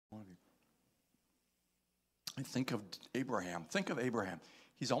Think of Abraham. Think of Abraham.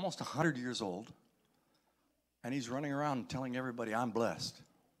 He's almost 100 years old, and he's running around telling everybody, I'm blessed.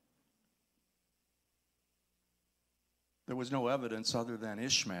 There was no evidence other than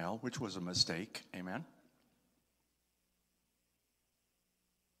Ishmael, which was a mistake. Amen.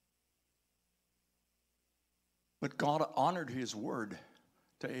 But God honored his word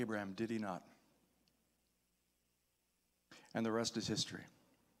to Abraham, did he not? And the rest is history.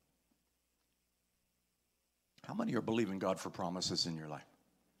 How many are believing God for promises in your life?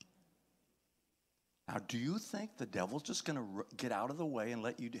 Now, do you think the devil's just going to get out of the way and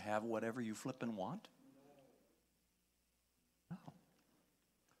let you have whatever you flippin' want? No.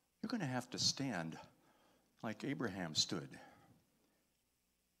 You're going to have to stand like Abraham stood.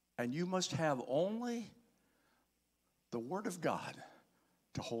 And you must have only the Word of God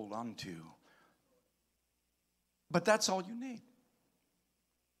to hold on to. But that's all you need.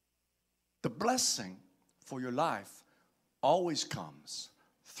 The blessing for your life always comes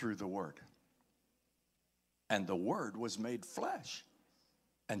through the Word. And the Word was made flesh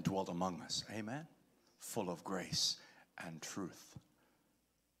and dwelt among us. Amen? Full of grace and truth.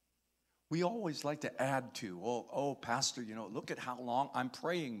 We always like to add to, oh, Pastor, look at how long I'm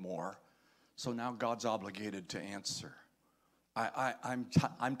praying more, so now God's obligated to answer. I'm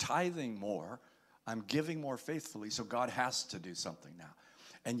tithing more, I'm giving more faithfully, so God has to do something now.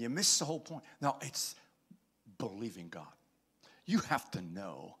 And you miss the whole point. Now, it's believing God. You have to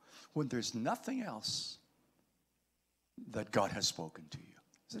know when there's nothing else that God has spoken to you.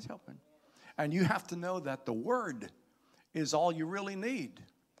 Is this helping? And you have to know that the Word is all you really need.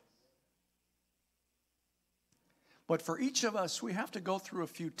 But for each of us, we have to go through a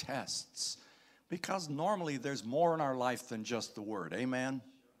few tests, because normally there's more in our life than just the Word. Amen?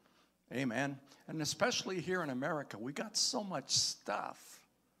 Amen. And especially here in America, we got so much stuff.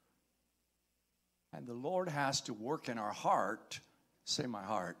 And the Lord has to work in our heart, say my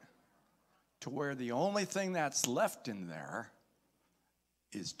heart, to where the only thing that's left in there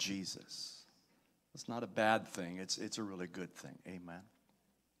is Jesus. It's not a bad thing. It's a really good thing. Amen.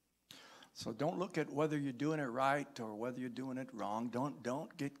 So don't look at whether you're doing it right or whether you're doing it wrong.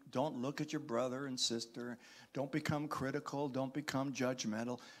 Don't look at your brother and sister. Don't become critical. Don't become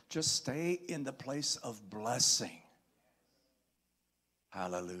judgmental. Just stay in the place of blessing.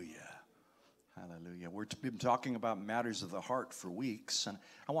 Hallelujah. Hallelujah. We've been talking about matters of the heart for weeks, and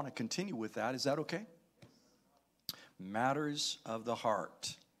I want to continue with that. Is that okay? Matters of the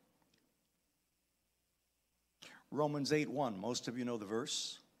heart. Romans 8:1. Most of you know the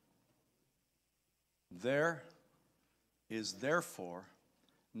verse. There is therefore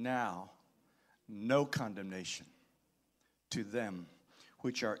now no condemnation to them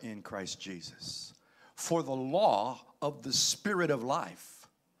which are in Christ Jesus. For the law of the Spirit of life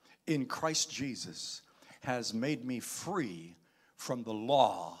in Christ Jesus has made me free from the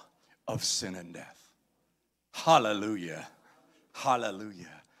law of sin and death. Hallelujah.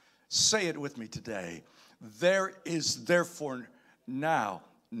 Hallelujah. Say it with me today. There is therefore now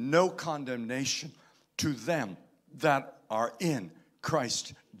no condemnation to them that are in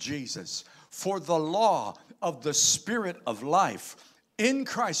Christ Jesus. For the law of the Spirit of life in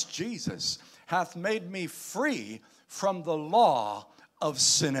Christ Jesus hath made me free from the law of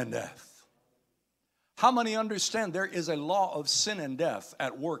sin and death. How many understand there is a law of sin and death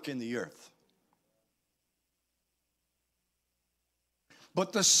at work in the earth?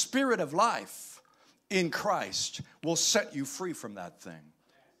 But the Spirit of life in Christ will set you free from that thing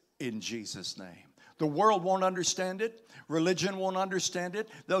in Jesus' name. The world won't understand it. Religion won't understand it.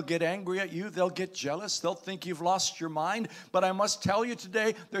 They'll get angry at you. They'll get jealous. They'll think you've lost your mind. But I must tell you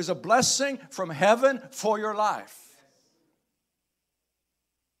today, there's a blessing from heaven for your life.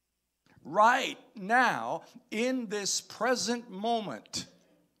 Right now, in this present moment,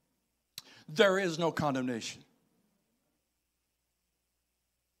 there is no condemnation.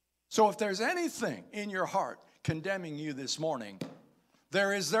 So if there's anything in your heart condemning you this morning,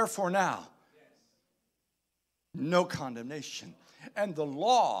 there is therefore now no condemnation. And the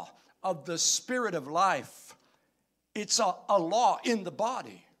law of the Spirit of life, it's a law in the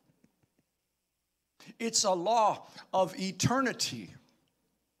body. It's a law of eternity.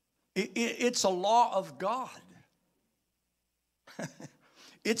 It's a law of God.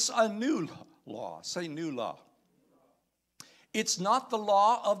 It's a new law. Say new law. It's not the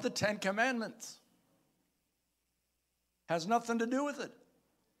law of the 10 Commandments. Has nothing to do with it.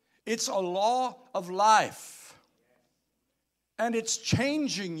 It's a law of life. And it's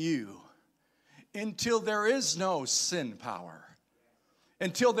changing you until there is no sin power,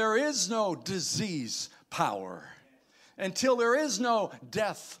 until there is no disease power, until there is no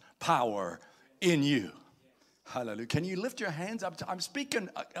death power in you. Hallelujah. Can you lift your hands up? I'm speaking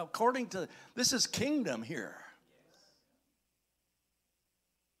according to, this is kingdom here.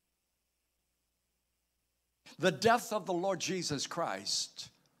 The death of the Lord Jesus Christ.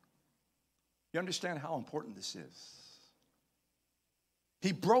 You understand how important this is?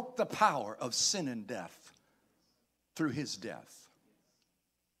 He broke the power of sin and death through his death.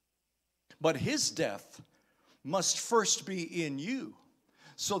 But his death must first be in you,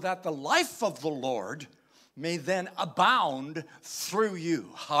 so that the life of the Lord may then abound through you.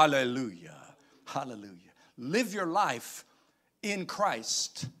 Hallelujah. Hallelujah. Live your life in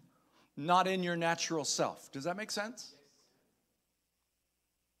Christ, not in your natural self. Does that make sense?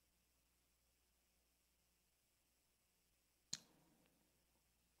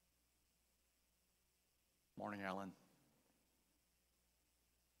 Morning, Alan.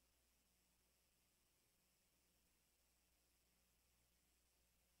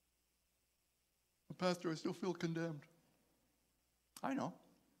 Pastor, I still feel condemned. I know.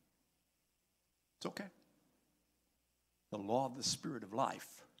 It's okay. The law of the Spirit of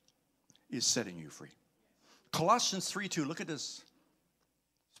life is setting you free. Colossians 3:2, look at this.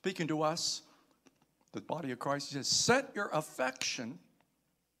 Speaking to us, the body of Christ, he says, set your affection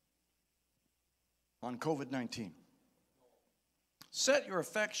on COVID-19. Set your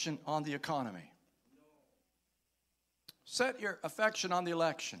affection on the economy. Set your affection on the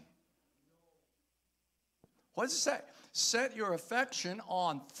election. What does it say? Set your affection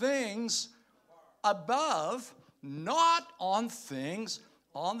on things above, not on things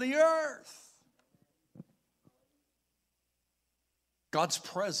on the earth. God's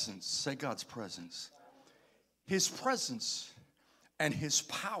presence, say God's presence. His presence and his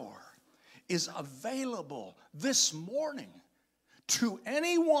power is available this morning to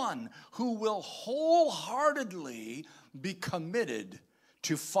anyone who will wholeheartedly be committed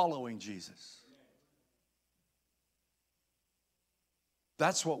to following Jesus.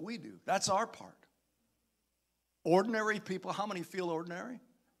 That's what we do. That's our part. Ordinary people, how many feel ordinary?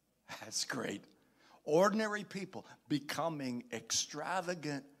 That's great. Ordinary people becoming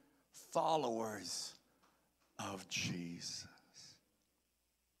extravagant followers of Jesus.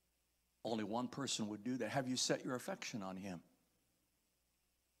 Only one person would do that. Have you set your affection on him?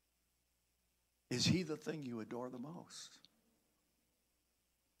 Is he the thing you adore the most?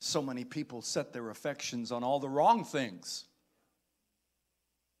 So many people set their affections on all the wrong things.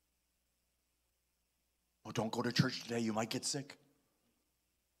 Oh, don't go to church today, you might get sick.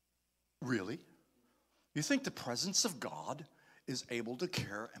 Really? You think the presence of God is able to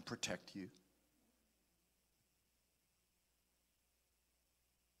care and protect you?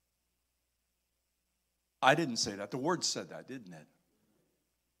 I didn't say that. The Word said that, didn't it?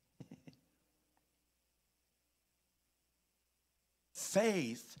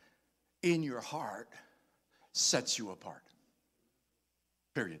 Faith in your heart sets you apart.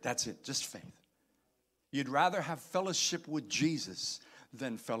 Period. That's it. Just faith. You'd rather have fellowship with Jesus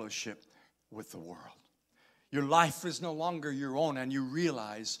than fellowship with the world. Your life is no longer your own, and you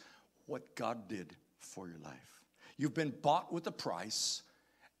realize what God did for your life. You've been bought with a price,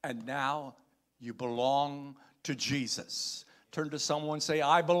 and now you belong to Jesus. Turn to someone and say,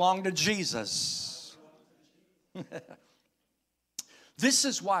 I belong to Jesus. This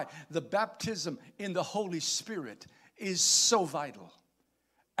is why the baptism in the Holy Spirit is so vital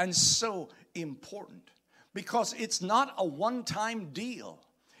and so important. Because it's not a one-time deal.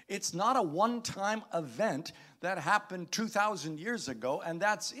 It's not a one-time event that happened 2,000 years ago and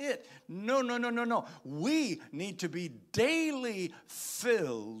that's it. No, no, no, no, no. We need to be daily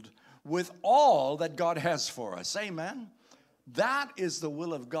filled with all that God has for us. Amen? That is the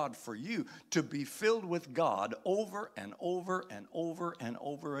will of God for you, to be filled with God over and over and over and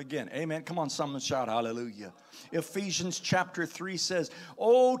over again. Amen. Come on, someone shout hallelujah. Ephesians chapter 3 says,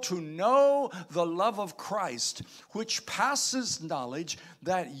 oh, to know the love of Christ, which passes knowledge,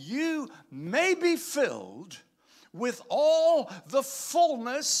 that you may be filled with all the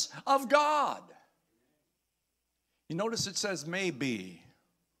fullness of God. You notice it says may be.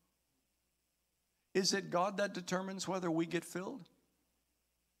 Is it God that determines whether we get filled?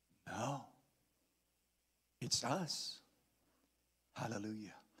 No. It's us.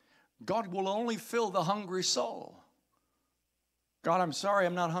 Hallelujah. God will only fill the hungry soul. God, I'm sorry,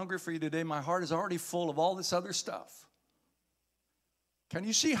 I'm not hungry for you today. My heart is already full of all this other stuff. Can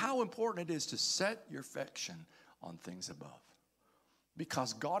you see how important it is to set your affection on things above?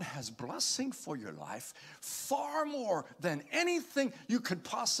 Because God has blessing for your life far more than anything you could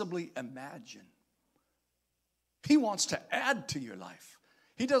possibly imagine. He wants to add to your life.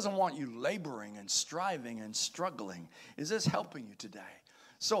 He doesn't want you laboring and striving and struggling. Is this helping you today?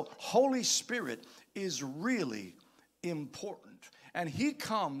 So Holy Spirit is really important. And he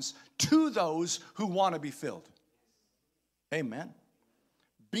comes to those who want to be filled. Amen.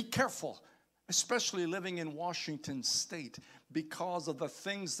 Be careful, especially living in Washington State, because of the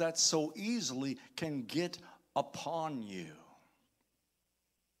things that so easily can get upon you.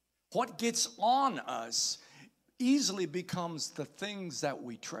 What gets on us easily becomes the things that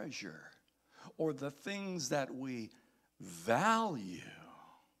we treasure or the things that we value.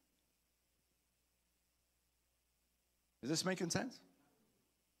 Is this making sense?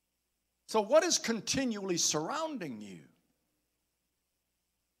 So what is continually surrounding you?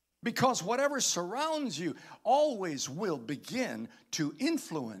 Because whatever surrounds you always will begin to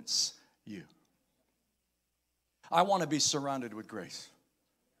influence you. I want to be surrounded with grace.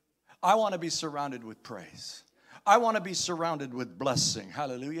 I want to be surrounded with praise. I want to be surrounded with blessing.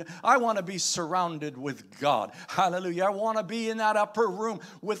 Hallelujah. I want to be surrounded with God. Hallelujah. I want to be in that upper room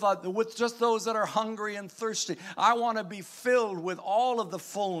with just those that are hungry and thirsty. I want to be filled with all of the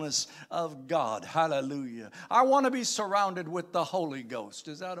fullness of God. Hallelujah. I want to be surrounded with the Holy Ghost.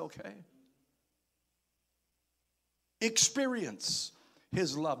 Is that okay? Experience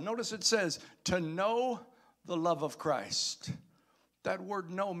his love. Notice it says to know the love of Christ. That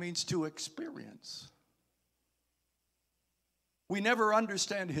word know means to experience. We never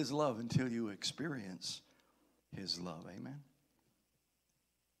understand his love until you experience his love. Amen.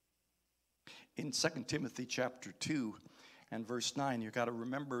 In 2 Timothy chapter 2 and verse 9, you've got to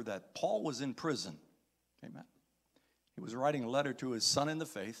remember that Paul was in prison. Amen. He was writing a letter to his son in the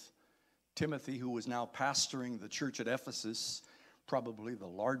faith, Timothy, who was now pastoring the church at Ephesus, probably the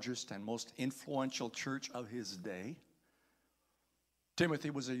largest and most influential church of his day. Timothy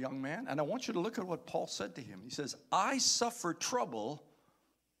was a young man, and I want you to look at what Paul said to him. He says, I suffer trouble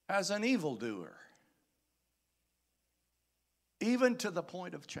as an evildoer, even to the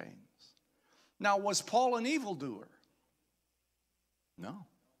point of chains. Now, was Paul an evildoer? No.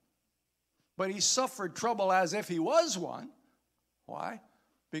 But he suffered trouble as if he was one. Why?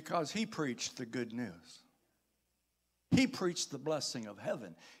 Because he preached the good news. He preached the blessing of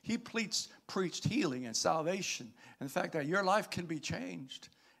heaven. He preached healing and salvation. And the fact that your life can be changed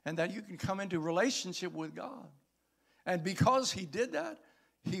and that you can come into relationship with God. And because he did that,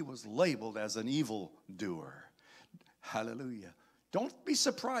 he was labeled as an evildoer. Hallelujah. Don't be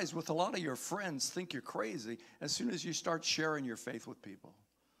surprised with a lot of your friends think you're crazy as soon as you start sharing your faith with people.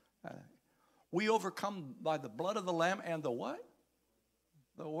 We overcome by the blood of the Lamb and the what?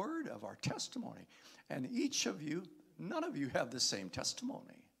 The word of our testimony. And each of you, none of you have the same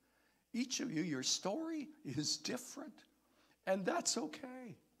testimony. Each of you, your story is different. And that's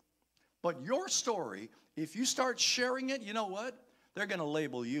okay. But your story, if you start sharing it, you know what? They're going to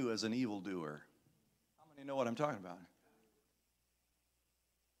label you as an evildoer. How many know what I'm talking about?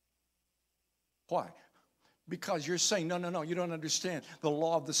 Why? Because you're saying, no, you don't understand. The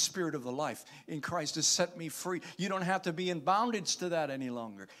law of the Spirit of the life in Christ has set me free. You don't have to be in bondage to that any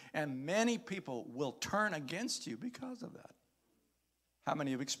longer. And many people will turn against you because of that. How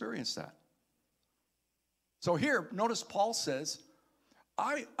many have experienced that? So here, notice Paul says,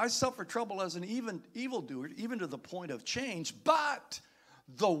 I suffer trouble as an evildoer, even to the point of change, but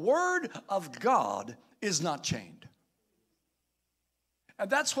the word of God is not chained. And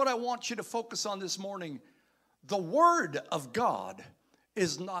that's what I want you to focus on this morning. The word of God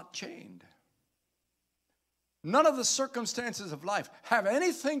is not chained. None of the circumstances of life have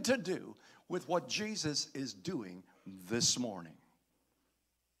anything to do with what Jesus is doing this morning.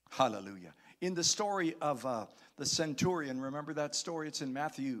 Hallelujah. In the story of the centurion, remember that story? It's in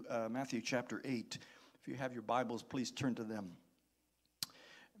Matthew chapter 8. If you have your Bibles, please turn to them.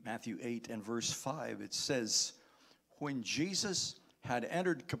 Matthew 8 and verse 5, it says, when Jesus had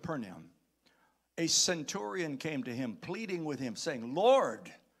entered Capernaum, a centurion came to him, pleading with him, saying,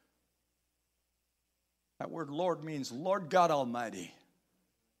 Lord. That word Lord means Lord God Almighty.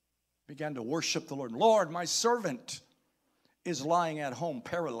 Began to worship the Lord. Lord, my servant is lying at home,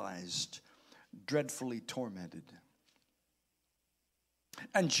 paralyzed, dreadfully tormented.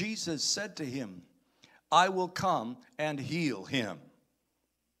 And Jesus said to him, I will come and heal him.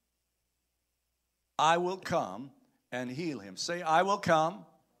 I will come and heal him. Say, I will come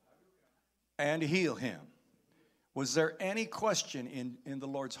and heal him. Was there any question in the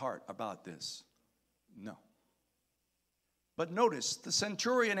Lord's heart about this? No. But notice, the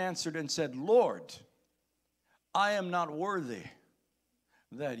centurion answered and said, Lord, I am not worthy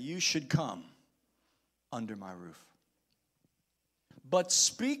that you should come under my roof. But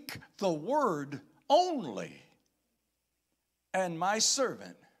speak the word only, and my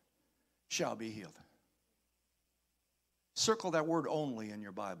servant shall be healed. Circle that word only in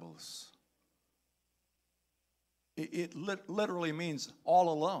your Bibles. It literally means all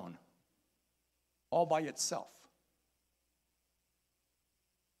alone, all by itself.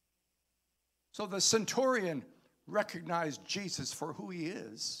 So the centurion recognized Jesus for who he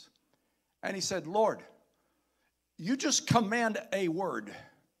is, and he said, Lord, you just command a word,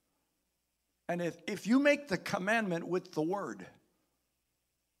 and if you make the commandment with the word,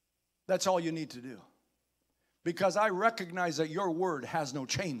 that's all you need to do. Because I recognize that your word has no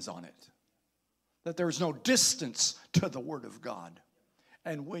chains on it, that there's no distance to the word of God.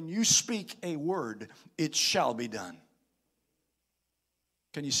 And when you speak a word, it shall be done.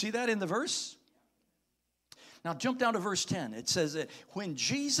 Can you see that in the verse? Now jump down to verse 10. It says that when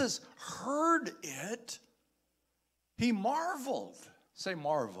Jesus heard it, he marveled. Say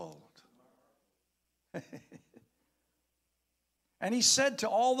marveled. And he said to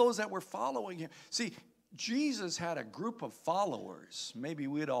all those that were following him. See, Jesus had a group of followers. Maybe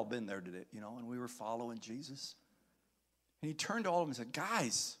we had all been there today, and we were following Jesus. And he turned to all of them and said,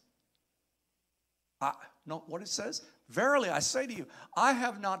 guys, no, what it says? Verily, I say to you, I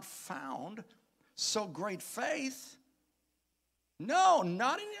have not found so great faith. No,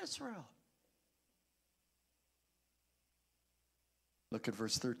 not in Israel. Look at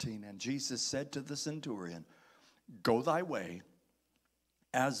verse 13. And Jesus said to the centurion, go thy way,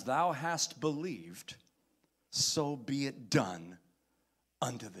 as thou hast believed, so be it done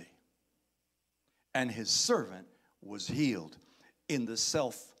unto thee. And his servant was healed in the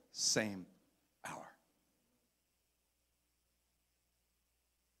self-same hour.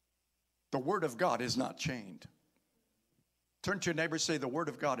 The word of God is not chained. Turn to your neighbor and say, the word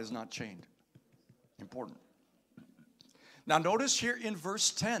of God is not chained. Important. Now notice here in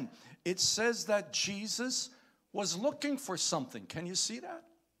verse 10, it says that Jesus was looking for something. Can you see that?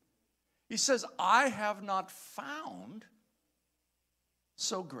 He says, I have not found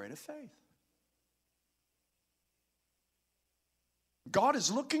so great a faith. God is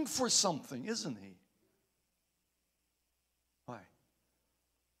looking for something, isn't he? Why?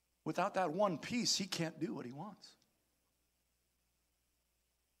 Without that one piece, he can't do what he wants.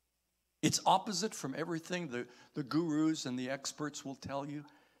 It's opposite from everything the gurus and the experts will tell you.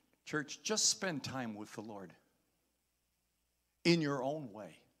 Church, just spend time with the Lord in your own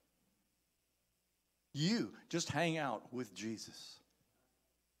way. You just hang out with Jesus.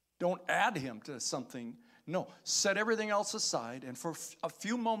 Don't add him to something. No, set everything else aside, and for a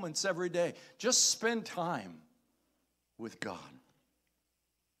few moments every day, just spend time with God.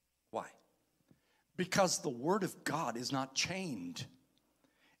 Why? Because the Word of God is not chained.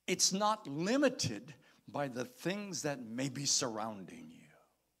 It's not limited by the things that may be surrounding you.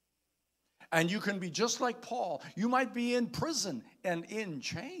 And you can be just like Paul. You might be in prison and in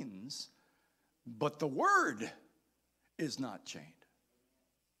chains, but the Word is not chained.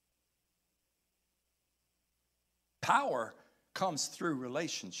 Power comes through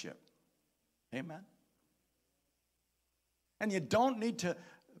relationship. Amen. And you don't need to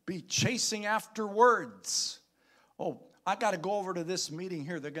be chasing after words. Oh, I got to go over to this meeting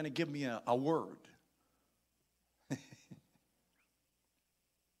here. They're going to give me a word.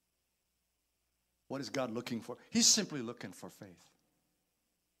 What is God looking for? He's simply looking for faith.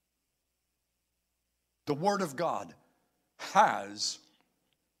 The Word of God has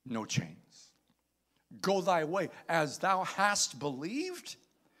no chains. Go thy way, as thou hast believed,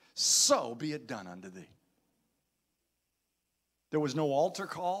 so be it done unto thee. There was no altar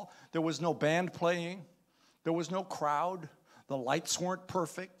call. There was no band playing. There was no crowd. The lights weren't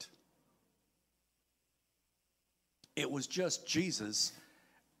perfect. It was just Jesus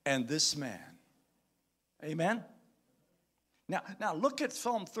and this man. Amen? Now look at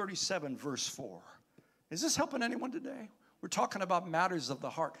Psalm 37, verse 4. Is this helping anyone today? We're talking about matters of the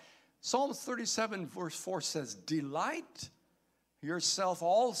heart. Psalm 37, verse 4 says, delight yourself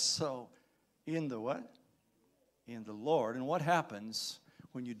also in the what? In the Lord. And what happens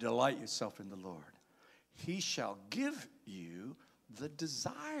when you delight yourself in the Lord? He shall give you the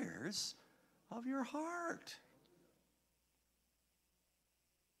desires of your heart.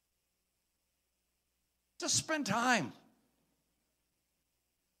 Just spend time.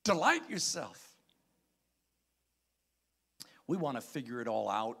 Delight yourself. We want to figure it all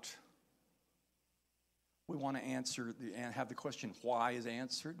out. We want to answer and have the question why is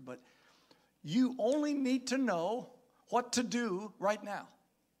answered, but you only need to know what to do right now.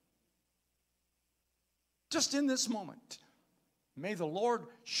 Just in this moment. May the Lord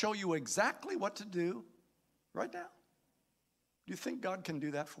show you exactly what to do right now. Do you think God can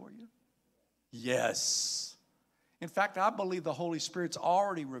do that for you? Yes. In fact, I believe the Holy Spirit's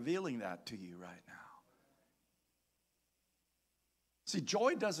already revealing that to you right now. See,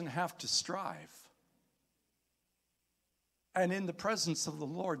 joy doesn't have to strive. And in the presence of the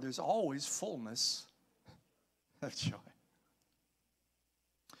Lord, there's always fullness of joy.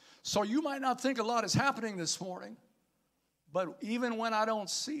 So you might not think a lot is happening this morning, but even when I don't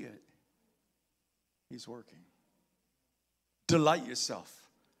see it, He's working. Delight yourself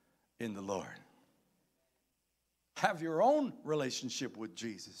in the Lord. Have your own relationship with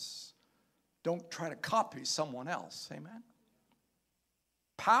Jesus. Don't try to copy someone else. Amen.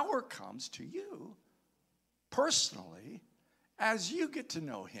 Power comes to you personally as you get to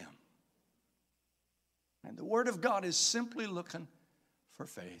know Him. And the Word of God is simply looking for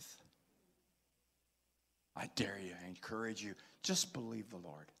faith. I dare you, I encourage you, just believe the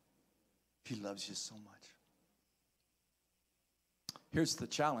Lord. He loves you so much. Here's the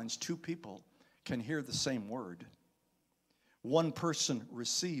challenge. Two people can hear the same word. One person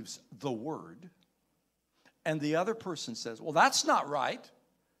receives the word, and the other person says, well, that's not right.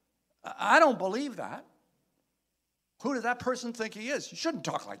 I don't believe that. Who does that person think he is? You shouldn't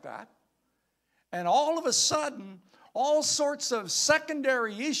talk like that. And all of a sudden, all sorts of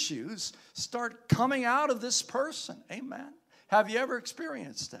secondary issues start coming out of this person. Amen. Have you ever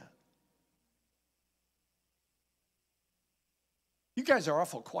experienced that? You guys are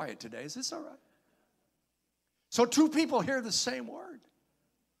awful quiet today. Is this all right? So two people hear the same word.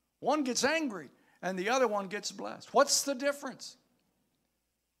 One gets angry and the other one gets blessed. What's the difference?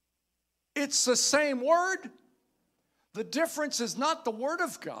 It's the same word. The difference is not the word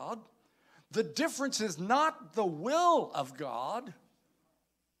of God. The difference is not the will of God.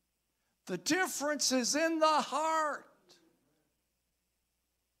 The difference is in the heart.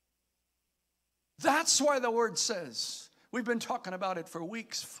 That's why the word says, we've been talking about it for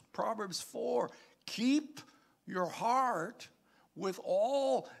weeks, Proverbs 4, keep your heart with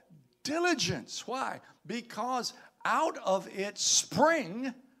all diligence. Why? Because out of it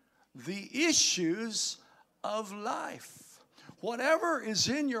spring the issues of life. Whatever is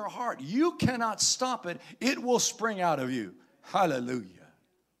in your heart, you cannot stop it. It will spring out of you. Hallelujah.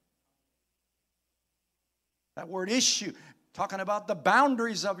 That word issue, talking about the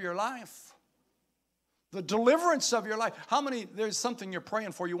boundaries of your life. The deliverance of your life. How many, there's something you're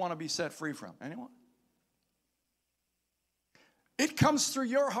praying for you want to be set free from? Anyone? It comes through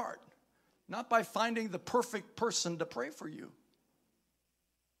your heart, not by finding the perfect person to pray for you.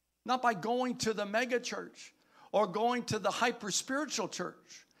 Not by going to the mega church or going to the hyper-spiritual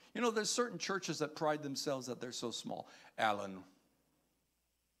church. You know, there's certain churches that pride themselves that they're so small. Alan,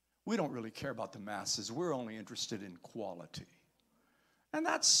 we don't really care about the masses. We're only interested in quality. And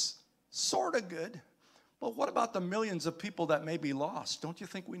that's sort of good. But what about the millions of people that may be lost? Don't you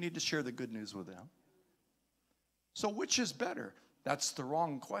think we need to share the good news with them? So which is better? That's the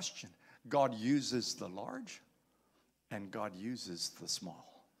wrong question. God uses the large and God uses the small.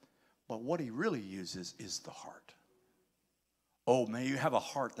 But what He really uses is the heart. Oh, may you have a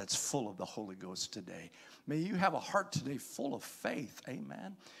heart that's full of the Holy Ghost today. May you have a heart today full of faith.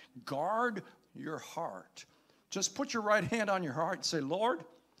 Amen. Guard your heart. Just put your right hand on your heart and say, Lord,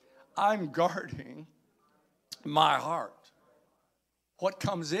 I'm guarding my heart. What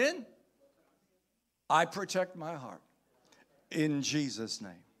comes in, I protect my heart. In Jesus'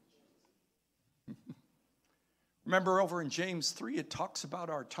 name. Remember over in James 3, it talks about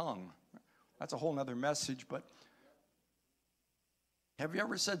our tongue. That's a whole other message, but have you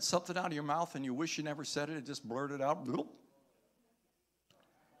ever said something out of your mouth and you wish you never said it? It just blurted out.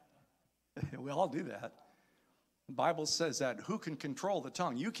 We all do that. The Bible says that who can control the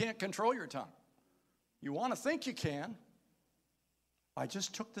tongue? You can't control your tongue. You want to think you can. I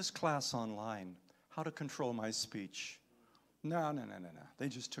just took this class online, how to control my speech. No. They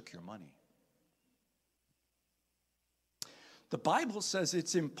just took your money. The Bible says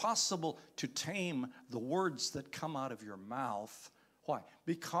it's impossible to tame the words that come out of your mouth. Why?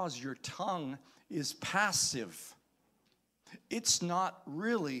 Because your tongue is passive. It's not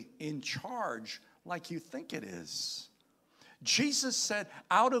really in charge like you think it is. Jesus said,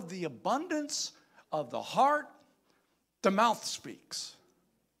 out of the abundance of the heart, the mouth speaks.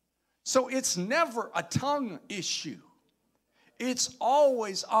 So it's never a tongue issue. It's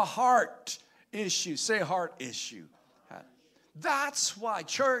always a heart issue. Say heart issue. That's why,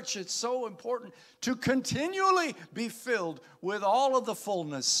 church, it's so important to continually be filled with all of the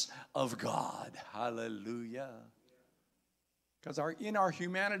fullness of God. Hallelujah. Because in our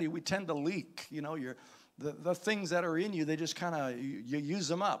humanity, we tend to leak. You know, the things that are in you, they just kind of, you use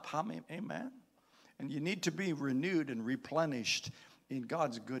them up. Amen? And you need to be renewed and replenished in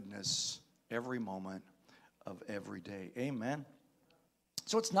God's goodness every moment of every day. Amen?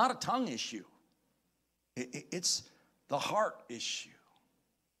 So it's not a tongue issue. It's the heart issue.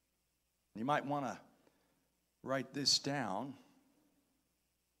 You might want to write this down.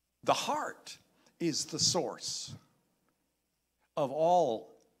 The heart is the source of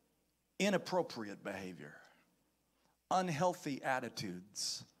all inappropriate behavior, unhealthy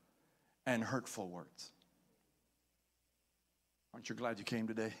attitudes, and hurtful words. Aren't you glad you came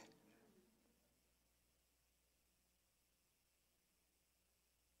today?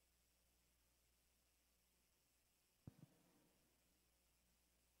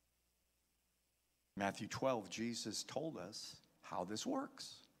 Matthew 12, Jesus told us how this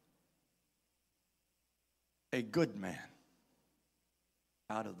works. A good man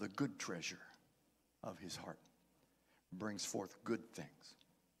out of the good treasure of his heart brings forth good things.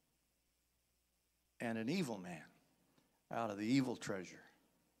 And an evil man out of the evil treasure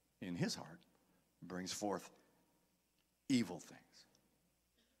in his heart brings forth evil things.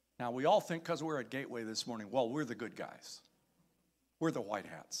 Now, we all think because we're at Gateway this morning, well, we're the good guys. We're the white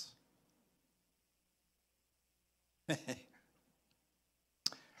hats.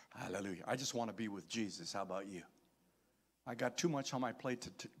 Hallelujah. I just want to be with Jesus. How about you? I got too much on my plate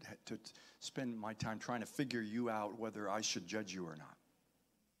to spend my time trying to figure you out whether I should judge you or not.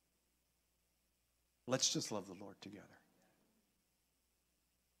 Let's just love the Lord together.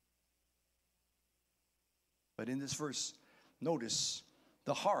 But in this verse, notice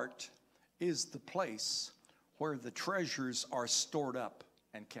the heart is the place where the treasures are stored up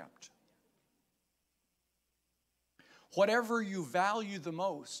and kept. Whatever you value the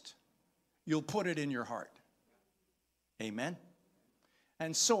most, you'll put it in your heart. Amen?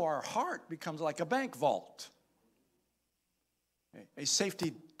 And so our heart becomes like a bank vault, a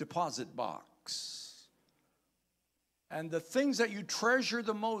safety deposit box. And the things that you treasure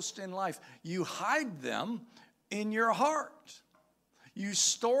the most in life, you hide them in your heart. You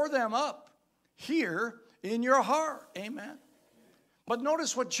store them up here in your heart. Amen? But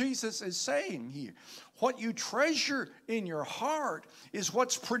notice what Jesus is saying here. What you treasure in your heart is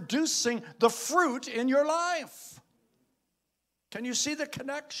what's producing the fruit in your life. Can you see the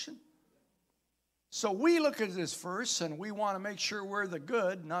connection? So we look at this verse and we want to make sure we're the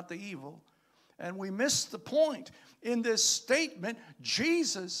good, not the evil. And we miss the point. In this statement,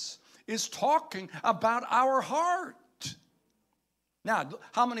 Jesus is talking about our heart. Now,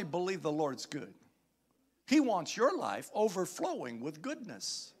 how many believe the Lord's good? He wants your life overflowing with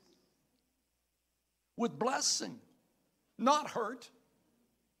goodness, with blessing, not hurt.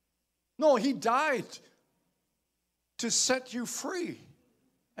 No, He died to set you free.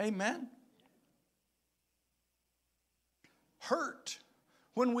 Amen. Hurt,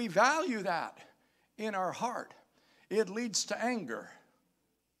 when we value that in our heart, it leads to anger.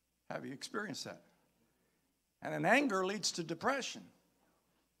 Have you experienced that? And an anger leads to depression.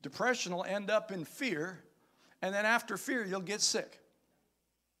 Depression will end up in fear. And then after fear, you'll get sick.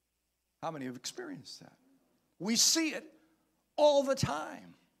 How many have experienced that? We see it all the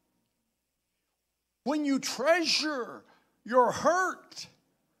time. When you treasure your hurt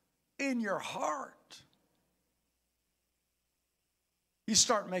in your heart, you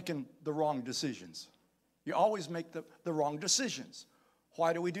start making the wrong decisions. You always make the wrong decisions.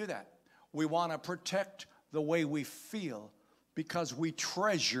 Why do we do that? We want to protect the way we feel because we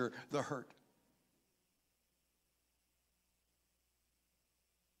treasure the hurt.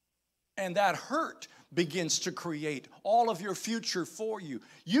 And that hurt begins to create all of your future for you.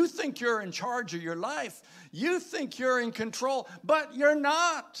 You think you're in charge of your life. You think you're in control, but you're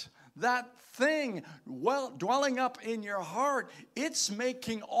not. That thing dwelling up in your heart, it's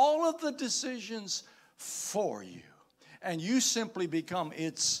making all of the decisions for you. And you simply become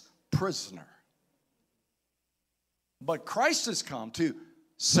its prisoner. But Christ has come to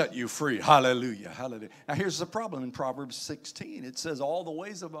set you free. Hallelujah, hallelujah. Now here's the problem in Proverbs 16. It says all the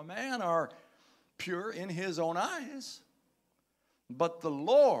ways of a man are pure in his own eyes, but the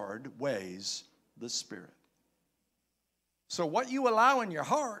Lord weighs the spirit. So what you allow in your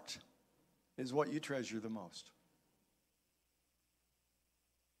heart is what you treasure the most.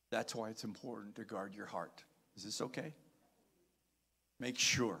 That's why it's important to guard your heart. Is this okay? Make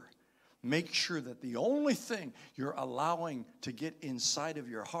sure that the only thing you're allowing to get inside of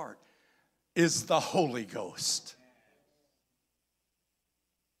your heart is the Holy Ghost.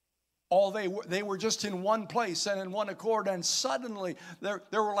 They were just in one place and in one accord, and suddenly there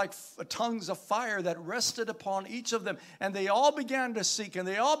were like tongues of fire that rested upon each of them, and they all began to seek and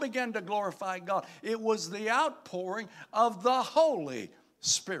they all began to glorify God. It was the outpouring of the Holy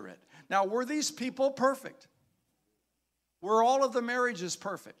Spirit. Now, were these people perfect? Were all of the marriages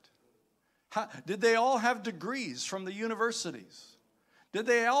perfect? Did they all have degrees from the universities? Did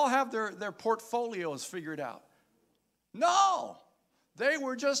they all have their portfolios figured out? No. They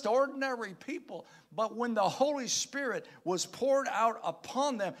were just ordinary people. But when the Holy Spirit was poured out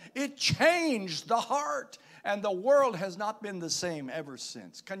upon them, it changed the heart. And the world has not been the same ever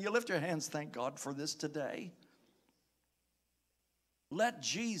since. Can you lift your hands, thank God for this today? Let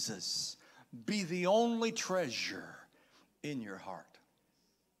Jesus be the only treasure in your heart.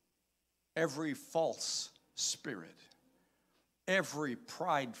 Every false spirit, every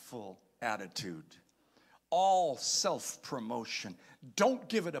prideful attitude, all self-promotion, don't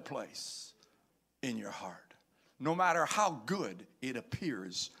give it a place in your heart, no matter how good it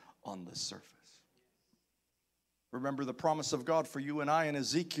appears on the surface. Remember the promise of God for you and I in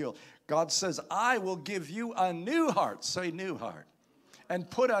Ezekiel. God says, I will give you a new heart. Say new heart. And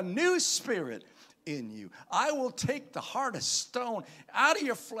put a new spirit in you. I will take the heart of stone out of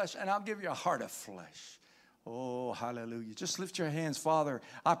your flesh, and I'll give you a heart of flesh. Oh, hallelujah. Just lift your hands, Father.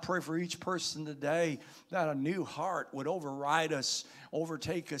 I pray for each person today that a new heart would override us,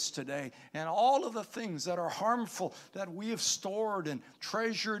 overtake us today. And all of the things that are harmful that we have stored and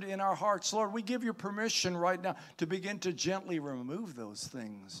treasured in our hearts, Lord, we give you permission right now to begin to gently remove those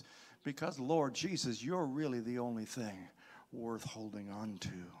things. Because, Lord Jesus, you're really the only thing worth holding on to.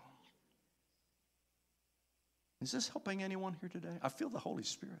 Is this helping anyone here today? I feel the Holy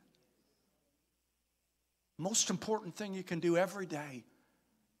Spirit. Most important thing you can do every day,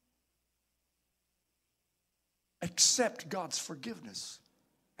 accept God's forgiveness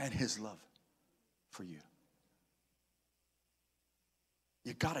and his love for you.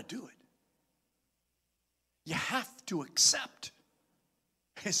 You got to do it. You have to accept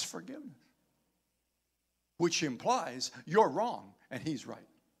his forgiveness, which implies you're wrong and he's right.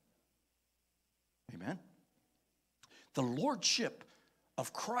 Amen. The lordship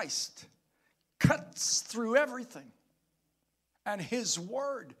of Christ cuts through everything, and his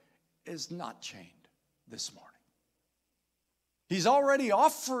word is not chained this morning. He's already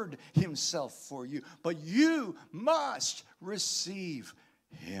offered himself for you, but you must receive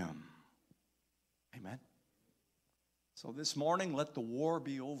him. Amen. So this morning, let the war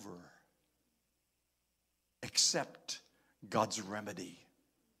be over. Accept God's remedy.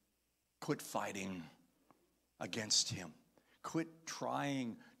 Quit fighting against him. Quit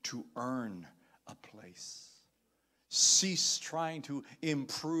trying to earn a place. Cease trying to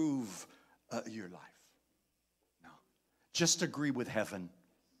improve your life. No. Just agree with heaven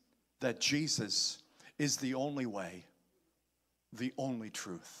that Jesus is the only way, the only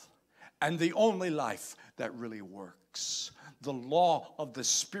truth, and the only life that really works. The law of the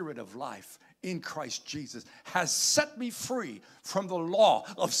Spirit of life in Christ Jesus has set me free from the law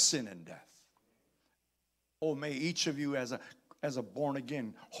of sin and death. Oh, may each of you as a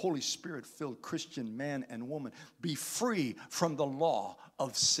born-again, Holy Spirit-filled Christian man and woman be free from the law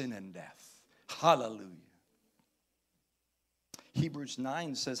of sin and death. Hallelujah. Hebrews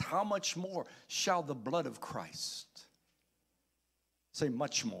 9 says, how much more shall the blood of Christ, say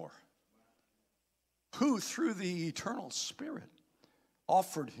much more, who through the eternal Spirit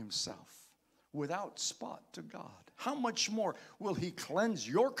offered himself without spot to God, how much more will he cleanse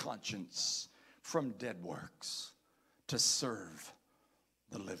your conscience from dead works to serve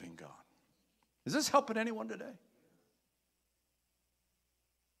the living God? Is this helping anyone today?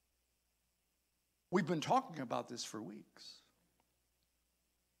 We've been talking about this for weeks.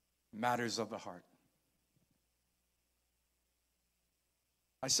 Matters of the heart.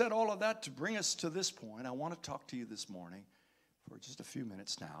 I said all of that to bring us to this point. I want to talk to you this morning for just a few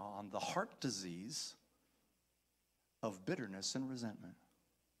minutes now on the heart disease of bitterness and resentment.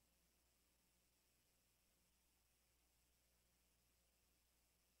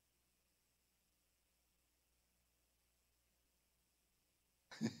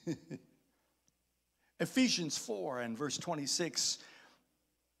 Ephesians 4 and verse 26,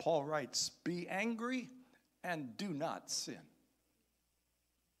 Paul writes, be angry and do not sin.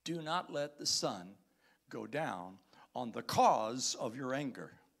 Do not let the sun go down on the cause of your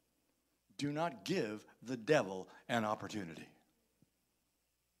anger. Do not give the devil an opportunity.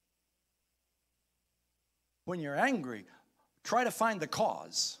 When you're angry, try to find the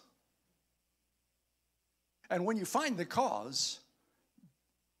cause. And when you find the cause,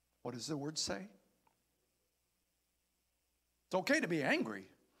 what does the word say? It's okay to be angry,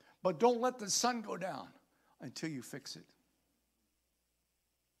 but don't let the sun go down until you fix it.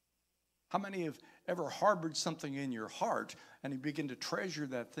 How many have ever harbored something in your heart and you begin to treasure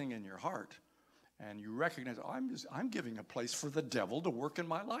that thing in your heart and you recognize, oh, I'm giving a place for the devil to work in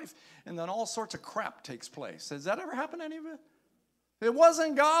my life, and then all sorts of crap takes place. Has that ever happened to any of you? It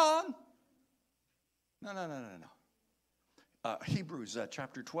wasn't God. No. Hebrews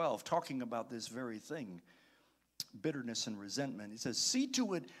chapter 12, talking about this very thing. bitterness and resentment. He says, see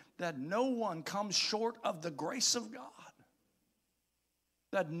to it that no one comes short of the grace of God.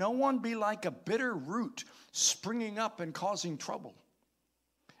 That no one be like a bitter root springing up and causing trouble.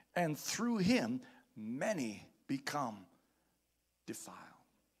 And through him, many become defiled.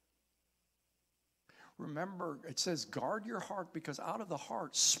 Remember, it says, guard your heart, because out of the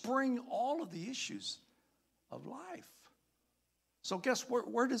heart spring all of the issues of life. So guess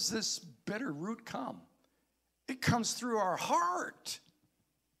where does this bitter root come? It comes through our heart.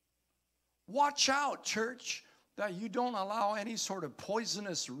 Watch out, church, that you don't allow any sort of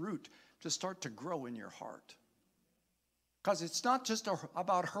poisonous root to start to grow in your heart. Because it's not just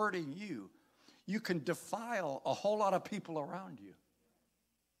about hurting you. You can defile a whole lot of people around you.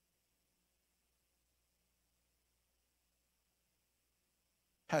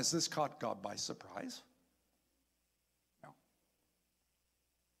 Has this caught God by surprise? No.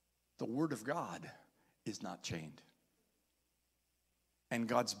 The Word of God is not chained. And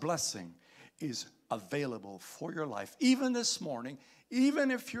God's blessing is available for your life, even this morning,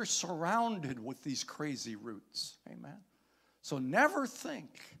 even if you're surrounded with these crazy roots. Amen. So never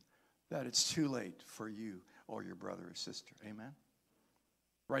think that it's too late for you or your brother or sister. Amen.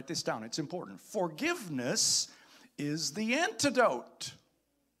 Write this down. It's important. Forgiveness is the antidote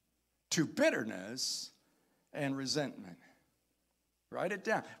to bitterness and resentment. Write it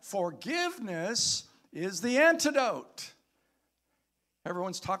down. Forgiveness is the antidote.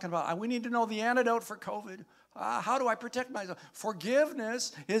 Everyone's talking about, we need to know the antidote for COVID. How do I protect myself?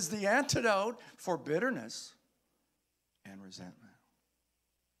 Forgiveness is the antidote for bitterness and resentment.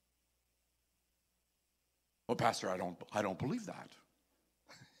 Well, Pastor, I don't believe that.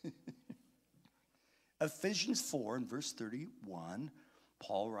 Ephesians 4 and verse 31,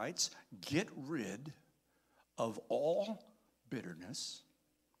 Paul writes, get rid of all bitterness,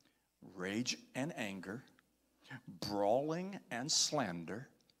 rage and anger, brawling and slander,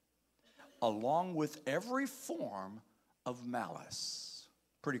 along with every form of malice.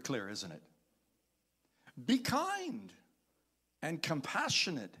 Pretty clear, isn't it? Be kind and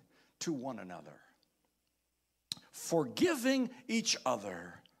compassionate to one another, forgiving each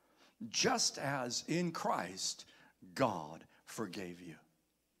other, just as in Christ God forgave you.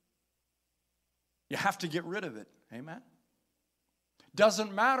 You have to get rid of it. Amen?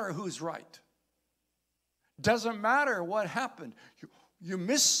 Doesn't matter who's right. Doesn't matter what happened. You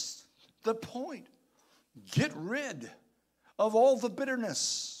miss the point. Get rid of all the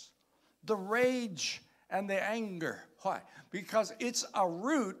bitterness, the rage, and the anger. Why? Because it's a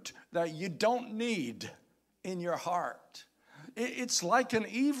root that you don't need in your heart. It's like an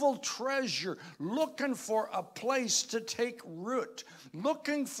evil treasure looking for a place to take root,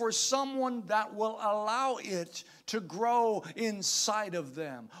 looking for someone that will allow it to grow inside of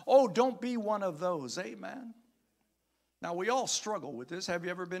them. Oh, don't be one of those. Amen. Now, we all struggle with this. Have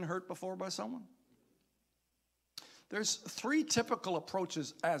you ever been hurt before by someone? There's 3 typical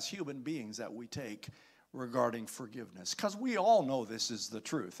approaches as human beings that we take regarding forgiveness, because we all know this is the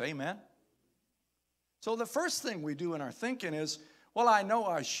truth. Amen. So the first thing we do in our thinking is, well, I know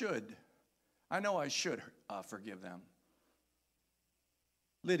I should forgive them.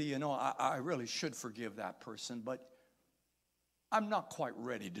 Lydia, I really should forgive that person, but I'm not quite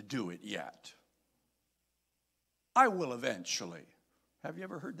ready to do it yet. I will eventually. Have you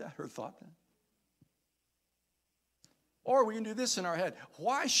ever heard that or thought that? Or we can do this in our head.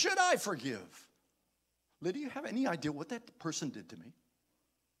 Why should I forgive? Lydia, do you have any idea what that person did to me?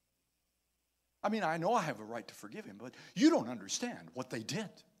 I mean, I know I have a right to forgive him, but you don't understand what they did.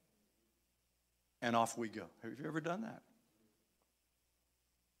 And off we go. Have you ever done that?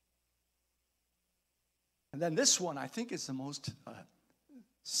 And then this one, I think, is the most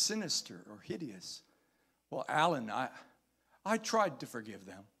sinister or hideous. Well, Alan, I tried to forgive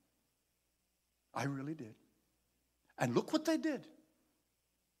them. I really did. And look what they did.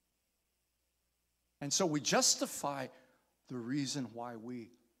 And so we justify the reason why we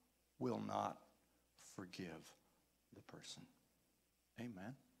will not forgive the person.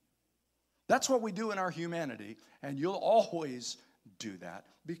 Amen. That's what we do in our humanity, and you'll always do that,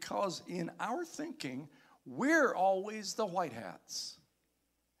 because in our thinking, we're always the white hats.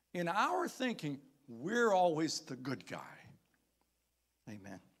 In our thinking, we're always the good guy.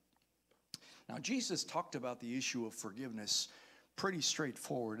 Amen. Now, Jesus talked about the issue of forgiveness pretty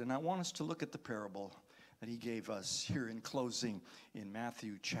straightforward, and I want us to look at the parable that he gave us here in closing in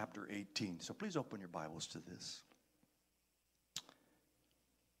Matthew chapter 18. So please open your Bibles to this.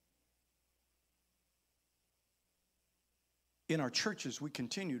 In our churches, we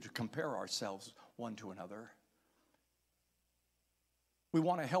continue to compare ourselves one to another. We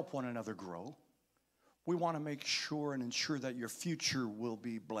want to help one another grow. We want to make sure and ensure that your future will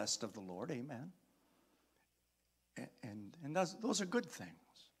be blessed of the Lord. Amen. And those are good things.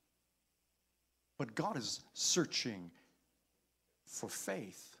 But God is searching for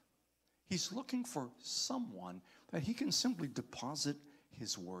faith. He's looking for someone that he can simply deposit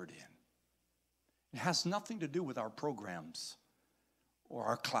his word in. It has nothing to do with our programs or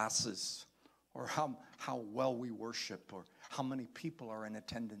our classes or how well we worship or how many people are in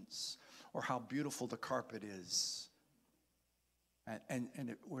attendance or how beautiful the carpet is. And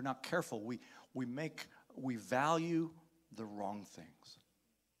if we're not careful, we value the wrong things.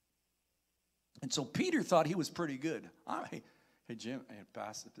 And so Peter thought he was pretty good. Hey Jim, hey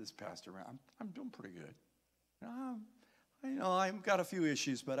pastor, I'm doing pretty good. I've got a few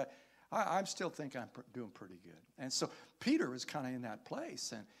issues, but I still think I'm doing pretty good. And so Peter is kind of in that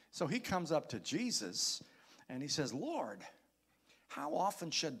place. And so he comes up to Jesus and he says, Lord, how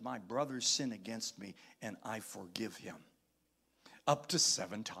often should my brother sin against me and I forgive him? Up to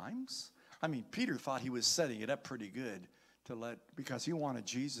 7 times? I mean, Peter thought he was setting it up pretty good because he wanted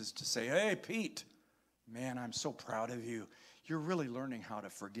Jesus to say, hey, Pete, man, I'm so proud of you. You're really learning how to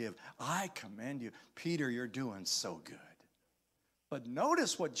forgive. I commend you. Peter, you're doing so good. But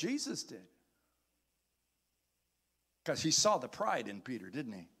notice what Jesus did. Because he saw the pride in Peter,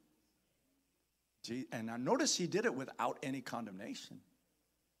 didn't he? And now notice he did it without any condemnation.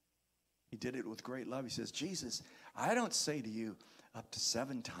 He did it with great love. He says, Jesus, I don't say to you up to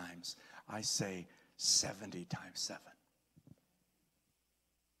 7 times. I say 70 times 7.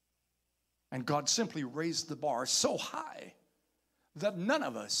 And God simply raised the bar so high that none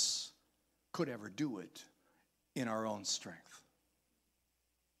of us could ever do it in our own strength.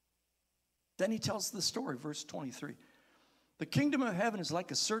 Then he tells the story, verse 23. The kingdom of heaven is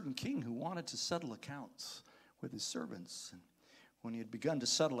like a certain king who wanted to settle accounts with his servants. And when he had begun to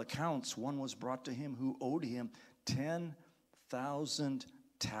settle accounts, one was brought to him who owed him 10,000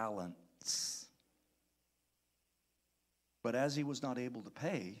 talents. But as he was not able to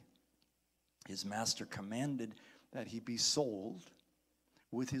pay, his master commanded that he be sold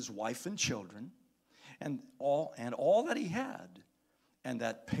with his wife and children and all that he had, and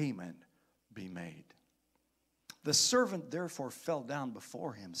that payment be made. The servant therefore fell down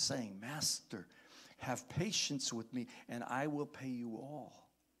before him, saying, Master, have patience with me, and I will pay you all.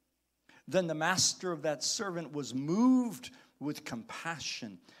 Then the master of that servant was moved with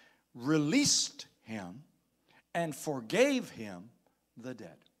compassion, released him, and forgave him the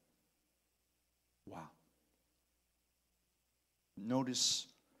debt. Wow. Notice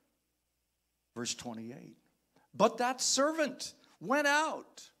verse 28. But that servant went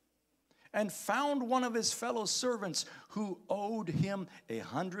out and found one of his fellow servants who owed him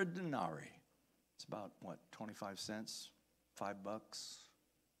 100 denarii. It's about, 25 cents? $5.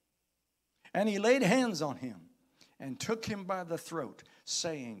 And he laid hands on him and took him by the throat,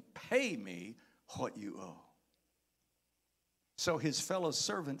 saying, pay me what you owe. So his fellow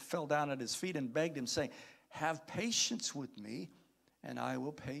servant fell down at his feet and begged him, saying, have patience with me, and I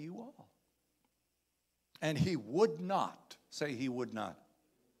will pay you all. And he would not, say he would not,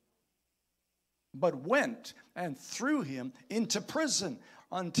 but went and threw him into prison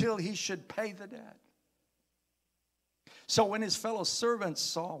until he should pay the debt. So when his fellow servants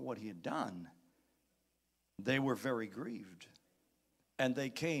saw what he had done, they were very grieved. And they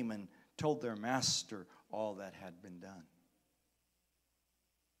came and told their master all that had been done.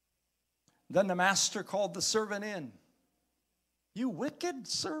 Then the master called the servant in. You wicked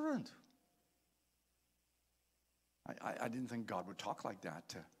servant. I didn't think God would talk like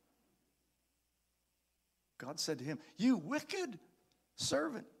that. God said to him, you wicked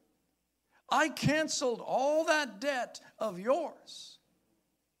servant. I canceled all that debt of yours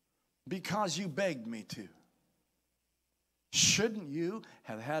because you begged me to. Shouldn't you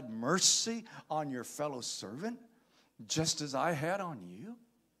have had mercy on your fellow servant just as I had on you?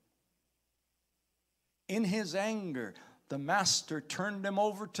 In his anger, the master turned him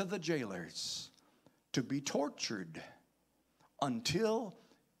over to the jailers to be tortured until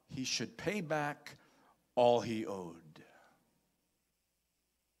he should pay back all he owed.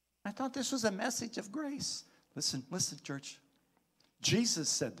 I thought this was a message of grace. Listen, church. Jesus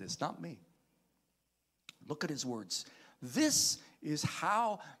said this, not me. Look at his words. This is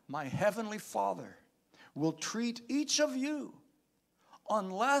how my heavenly Father will treat each of you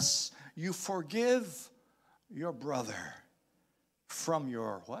unless you forgive your brother from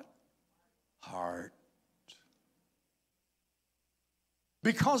your what? Heart.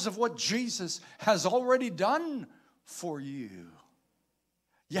 Because of what Jesus has already done for you.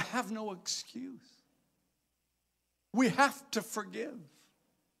 You have no excuse. We have to forgive.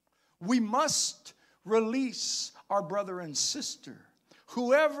 We must release our brother and sister,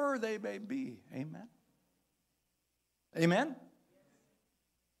 whoever they may be. Amen? Amen?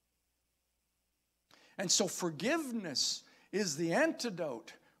 And so forgiveness is the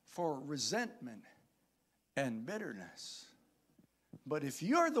antidote for resentment and bitterness. But if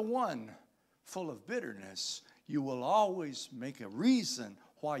you're the one full of bitterness, you will always make a reason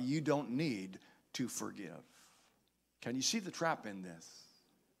why you don't need to forgive. Can you see the trap in this?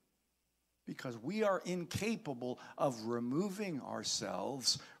 Because we are incapable of removing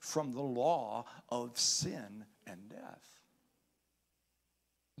ourselves from the law of sin and death.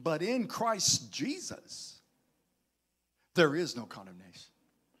 But in Christ Jesus, there is no condemnation.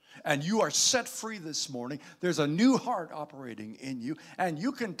 And you are set free this morning. There's a new heart operating in you. And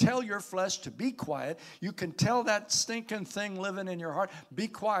you can tell your flesh to be quiet. You can tell that stinking thing living in your heart, be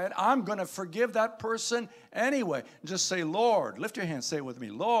quiet. I'm going to forgive that person anyway. Just say, Lord, lift your hand, say it with me.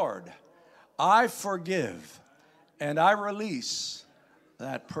 Lord, I forgive and I release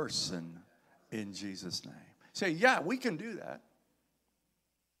that person in Jesus' name. Say, yeah, we can do that.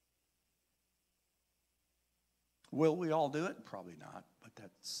 Will we all do it? Probably not, but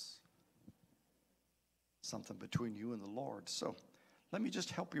that's something between you and the Lord. So let me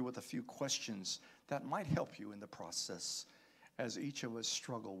just help you with a few questions that might help you in the process as each of us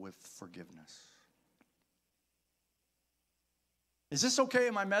struggle with forgiveness. Is this okay?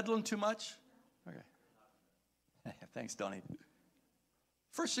 Am I meddling too much? Okay. Thanks, Donnie.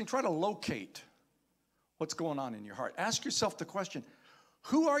 First thing, try to locate what's going on in your heart. Ask yourself the question,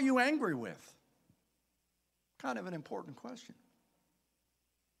 who are you angry with? Kind of an important question.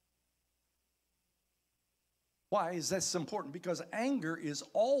 Why is this important? Because anger is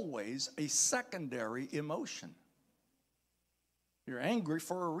always a secondary emotion. You're angry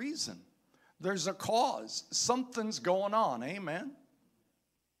for a reason. There's a cause. Something's going on. Amen?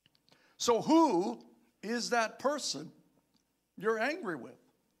 So who is that person you're angry with?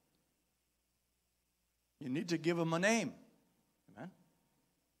 You need to give them a name. Amen?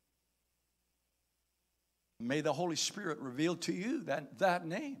 May the Holy Spirit reveal to you that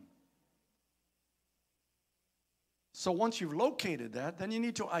name. So once you've located that, then you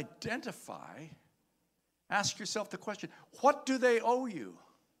need to identify, ask yourself the question, what do they owe you?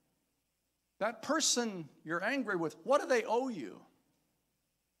 That person you're angry with, what do they owe you?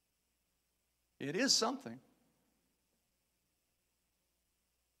 It is something.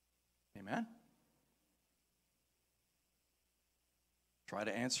 Amen? Try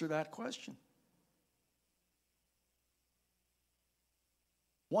to answer that question.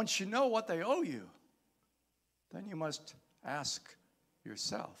 Once you know what they owe you, then you must ask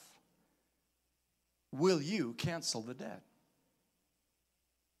yourself, will you cancel the debt?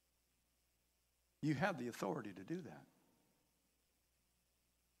 You have the authority to do that.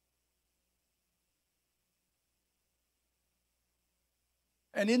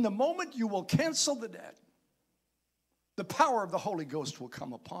 And in the moment you will cancel the debt, the power of the Holy Ghost will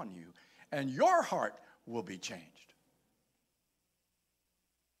come upon you, and your heart will be changed.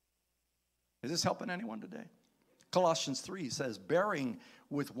 Is this helping anyone today? Colossians 3 says, bearing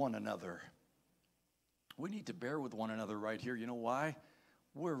with one another. We need to bear with one another right here. You know why?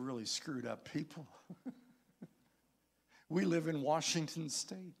 We're really screwed up people. We live in Washington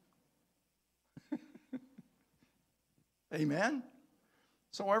State. Amen?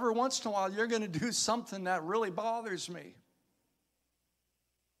 So every once in a while, you're going to do something that really bothers me.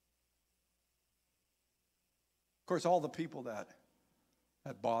 Of course, all the people that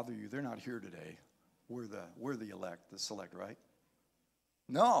bother you, they're not here today. We're the elect, the select, right?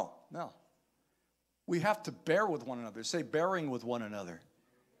 No. We have to bear with one another. Say, bearing with one another.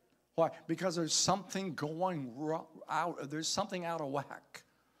 Why? Because there's something going out. There's something out of whack.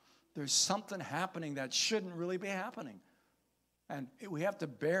 There's something happening that shouldn't really be happening. And we have to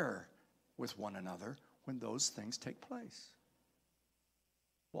bear with one another when those things take place.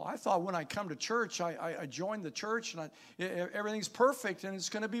 Well, I thought when I come to church, I join the church and everything's perfect and it's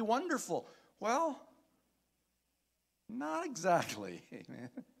going to be wonderful. Well, not exactly. Amen.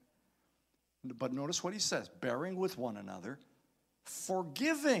 But notice what he says, bearing with one another,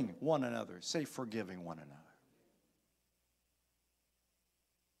 forgiving one another. Say, forgiving one another.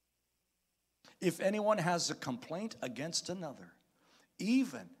 If anyone has a complaint against another,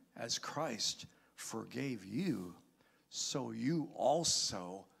 even as Christ forgave you, so you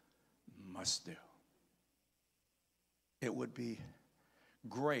also must do. It would be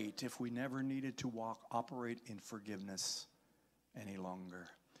great if we never needed to operate in forgiveness any longer.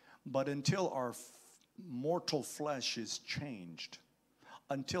 But until our mortal flesh is changed,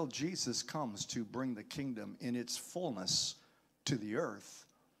 until Jesus comes to bring the kingdom in its fullness to the earth,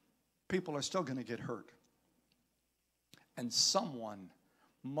 people are still going to get hurt. And someone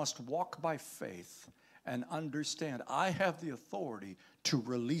must walk by faith and understand, I have the authority to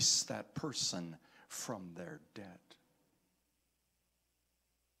release that person from their debt.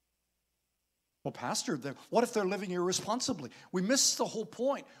 Well, Pastor, what if they're living irresponsibly? We miss the whole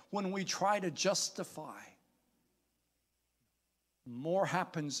point when we try to justify. More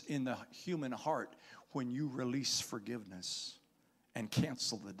happens in the human heart when you release forgiveness and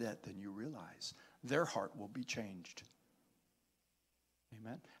cancel the debt than you realize. Their heart will be changed.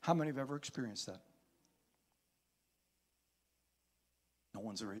 Amen. How many have ever experienced that? No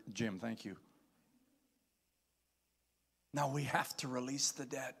one's Jim, thank you. Now we have to release the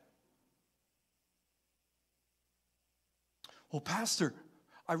debt. Well, Pastor,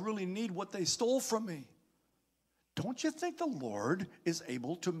 I really need what they stole from me. Don't you think the Lord is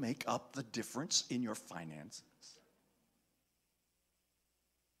able to make up the difference in your finances?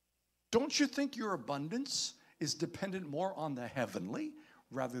 Don't you think your abundance is dependent more on the heavenly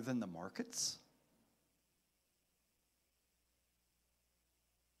rather than the markets?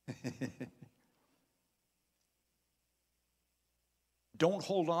 Don't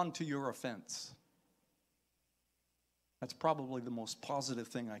hold on to your offense. That's probably the most positive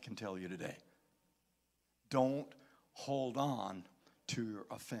thing I can tell you today. Don't hold on to your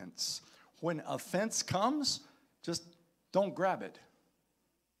offense. When offense comes, just don't grab it.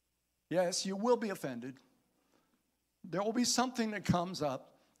 Yes, you will be offended. There will be something that comes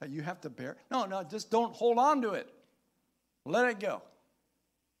up that you have to bear. No, just don't hold on to it. Let it go.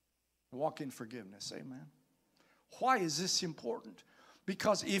 Walk in forgiveness. Amen. Why is this important?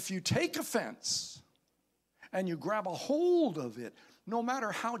 Because if you take offense and you grab a hold of it, no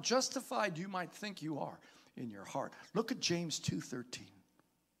matter how justified you might think you are in your heart. Look at James 2:13.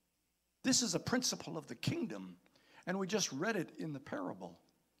 This is a principle of the kingdom, and we just read it in the parable.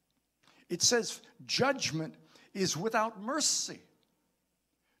 It says, judgment is without mercy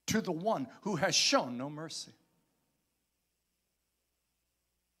to the one who has shown no mercy.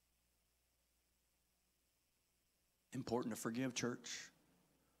 Important to forgive, church.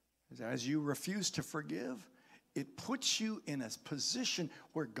 As you refuse to forgive, it puts you in a position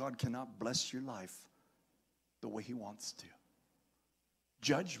where God cannot bless your life the way He wants to.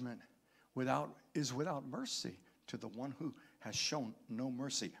 Judgment is without mercy to the one who has shown no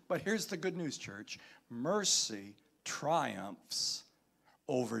mercy. But here's the good news, church. Mercy triumphs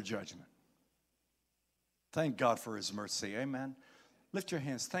over judgment. Thank God for His mercy. Amen. Lift your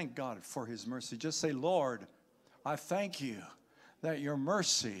hands. Thank God for His mercy. Just say, Lord, I thank you that your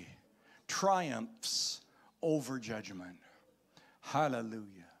mercy triumphs over judgment.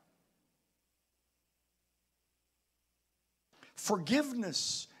 Hallelujah.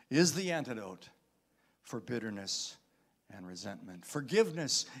 Forgiveness is the antidote for bitterness and resentment.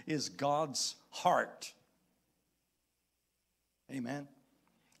 Forgiveness is God's heart. Amen.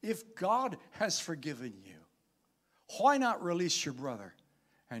 If God has forgiven you, why not release your brother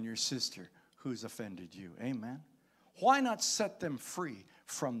and your sister who's offended you? Amen. Why not set them free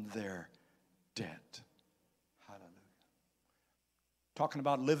from their debt? Hallelujah. Talking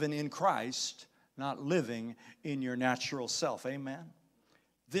about living in Christ, not living in your natural self. Amen.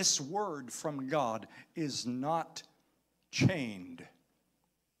 This word from God is not chained.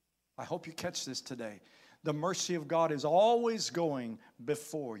 I hope you catch this today. The mercy of God is always going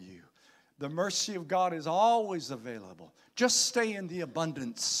before you. The mercy of God is always available. Just stay in the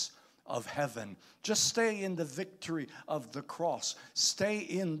abundance of heaven. Just stay in the victory of the cross. Stay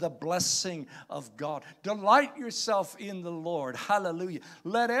in the blessing of God. Delight yourself in the Lord. Hallelujah.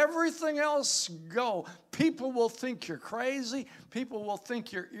 Let everything else go. People will think you're crazy. People will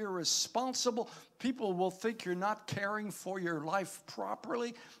think you're irresponsible. People will think you're not caring for your life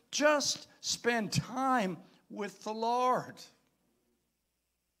properly. Just spend time with the Lord.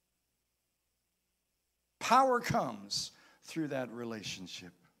 Power comes through that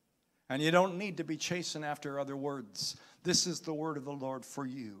relationship. And you don't need to be chasing after other words. This is the word of the Lord for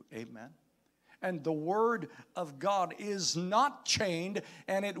you. Amen. And the word of God is not chained,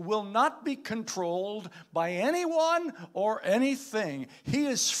 and it will not be controlled by anyone or anything. He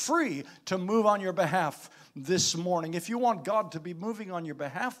is free to move on your behalf this morning. If you want God to be moving on your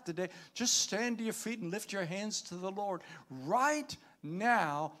behalf today, just stand to your feet and lift your hands to the Lord right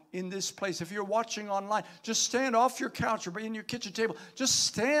now in this place. If you're watching online, just stand off your couch or in your kitchen table. Just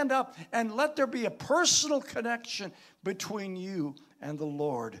stand up and let there be a personal connection between you and the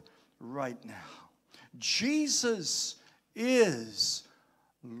Lord right now. Jesus is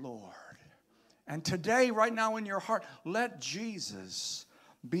Lord. And today, right now in your heart, let Jesus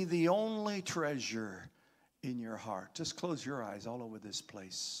be the only treasure in your heart. Just close your eyes all over this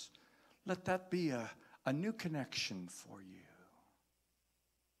place. Let that be a new connection for you.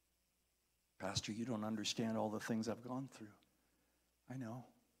 Pastor, you don't understand all the things I've gone through. I know.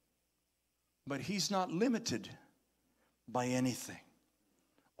 But he's not limited by anything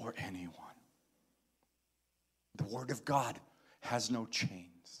or anyone. The Word of God has no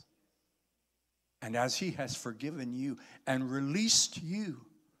chains. And as he has forgiven you and released you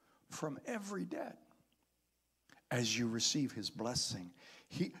from every debt, as you receive his blessing,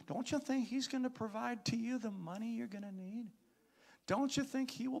 don't you think he's going to provide to you the money you're going to need? Don't you think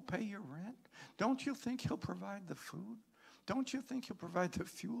he will pay your rent? Don't you think he'll provide the food? Don't you think he'll provide the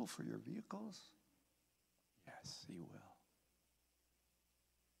fuel for your vehicles? Yes, he will.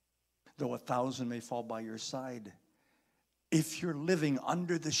 Though 1,000 may fall by your side, if you're living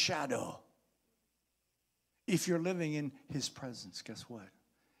under the shadow, if you're living in his presence, guess what?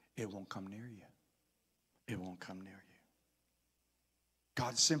 It won't come near you. It won't come near you.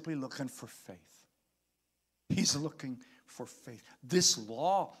 God's simply looking for faith. He's looking for faith. This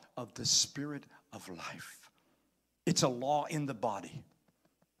law of the Spirit of life. It's a law in the body.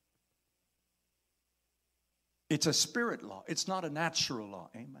 It's a spirit law. It's not a natural law.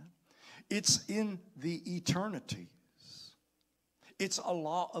 Amen. It's in the eternities. It's a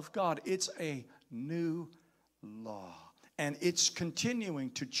law of God. It's a new law. And it's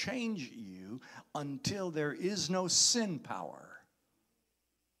continuing to change you until there is no sin power.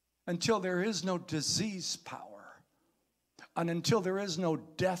 Until there is no disease power. And until there is no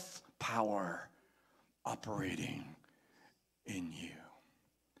death power operating in you.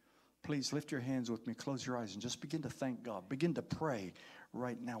 Please lift your hands with me, close your eyes, and just begin to thank God. Begin to pray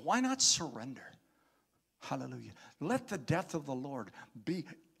right now. Why not surrender? Hallelujah. Let the death of the Lord be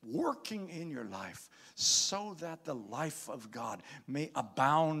working in your life so that the life of God may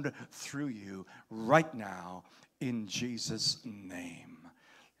abound through you right now in Jesus' name.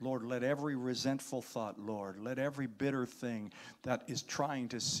 Lord, let every resentful thought, Lord, let every bitter thing that is trying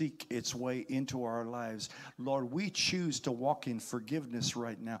to seek its way into our lives, Lord, we choose to walk in forgiveness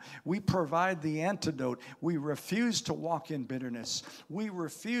right now. We provide the antidote. We refuse to walk in bitterness. We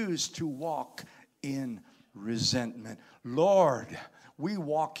refuse to walk in resentment. Lord, we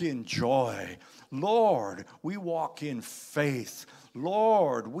walk in joy. Lord, we walk in faith.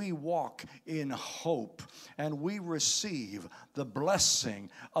 Lord, we walk in hope, and we receive the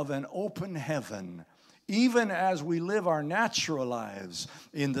blessing of an open heaven, even as we live our natural lives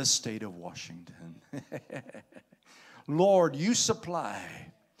in the state of Washington. Lord, you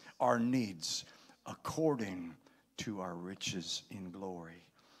supply our needs according to our riches in glory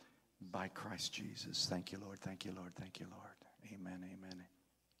by Christ Jesus. Thank you, Lord. Thank you, Lord. Thank you, Lord. Amen, amen.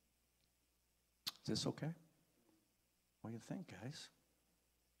 Is this okay? What do you think, guys?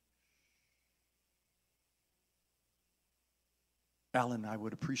 Alan, I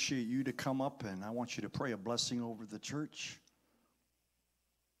would appreciate you to come up, and I want you to pray a blessing over the church.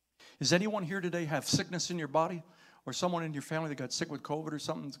 Does anyone here today have sickness in your body, or someone in your family that got sick with COVID or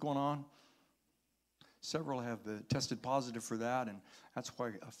something that's going on? Several have tested positive for that, and that's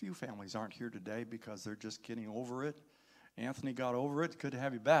why a few families aren't here today, because they're just getting over it. Anthony got over it. Good to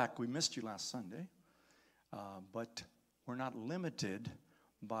have you back. We missed you last Sunday. But we're not limited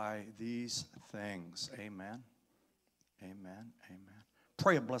by these things. Amen. Amen. Amen.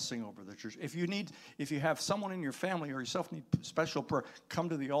 Pray a blessing over the church. If you have someone in your family or yourself need special prayer, come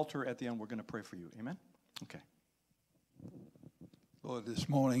to the altar at the end. We're going to pray for you. Amen. Okay. Lord, this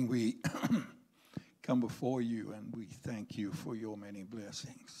morning we come before you and we thank you for your many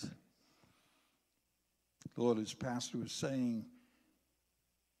blessings. Lord, as Pastor was saying,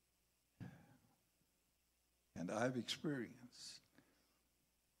 and I've experienced,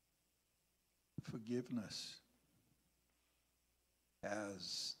 forgiveness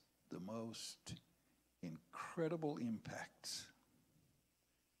has the most incredible impacts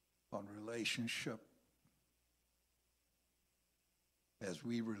on relationship as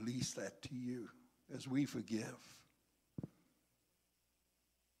we release that to you, as we forgive.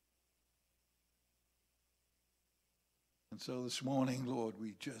 And so this morning, Lord,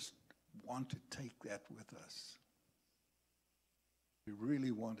 we just want to take that with us. We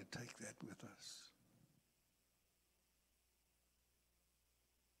really want to take that with us.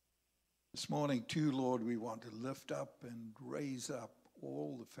 This morning, too, Lord, we want to lift up and raise up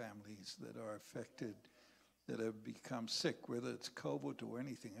all the families that are affected, that have become sick, whether it's COVID or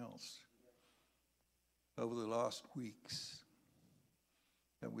anything else, over the last weeks.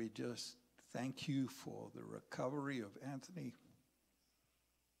 And we just thank you for the recovery of Anthony.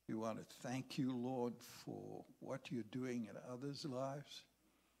 We want to thank you, Lord, for what you're doing in others' lives.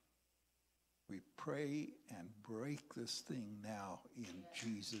 We pray and break this thing now in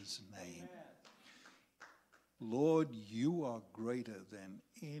Jesus' name. Lord, you are greater than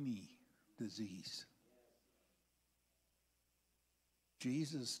any disease.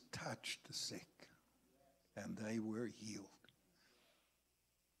 Jesus touched the sick, and they were healed.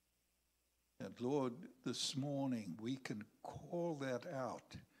 And Lord, this morning we can call that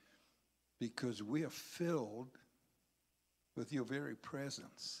out because we are filled with your very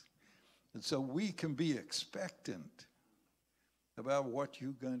presence. And so we can be expectant about what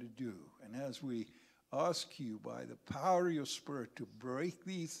you're going to do. And as we ask you by the power of your Spirit to break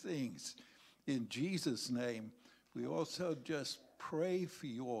these things in Jesus' name, we also just pray for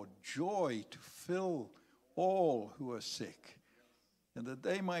your joy to fill all who are sick, and that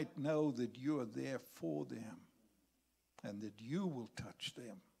they might know that you are there for them and that you will touch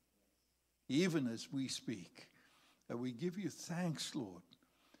them, even as we speak. And we give you thanks, Lord.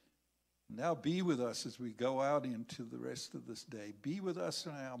 Now be with us as we go out into the rest of this day. Be with us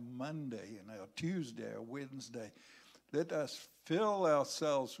on our Monday and our Tuesday, our Wednesday. Let us fill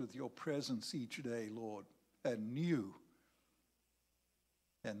ourselves with your presence each day, Lord, anew,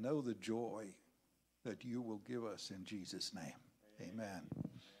 and know the joy that you will give us in Jesus' name. Amen.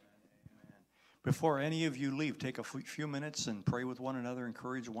 Before any of you leave, take a few minutes and pray with one another,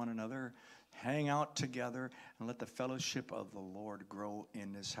 encourage one another, hang out together, and let the fellowship of the Lord grow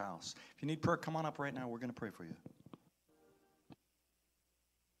in this house. If you need prayer, come on up right now. We're going to pray for you.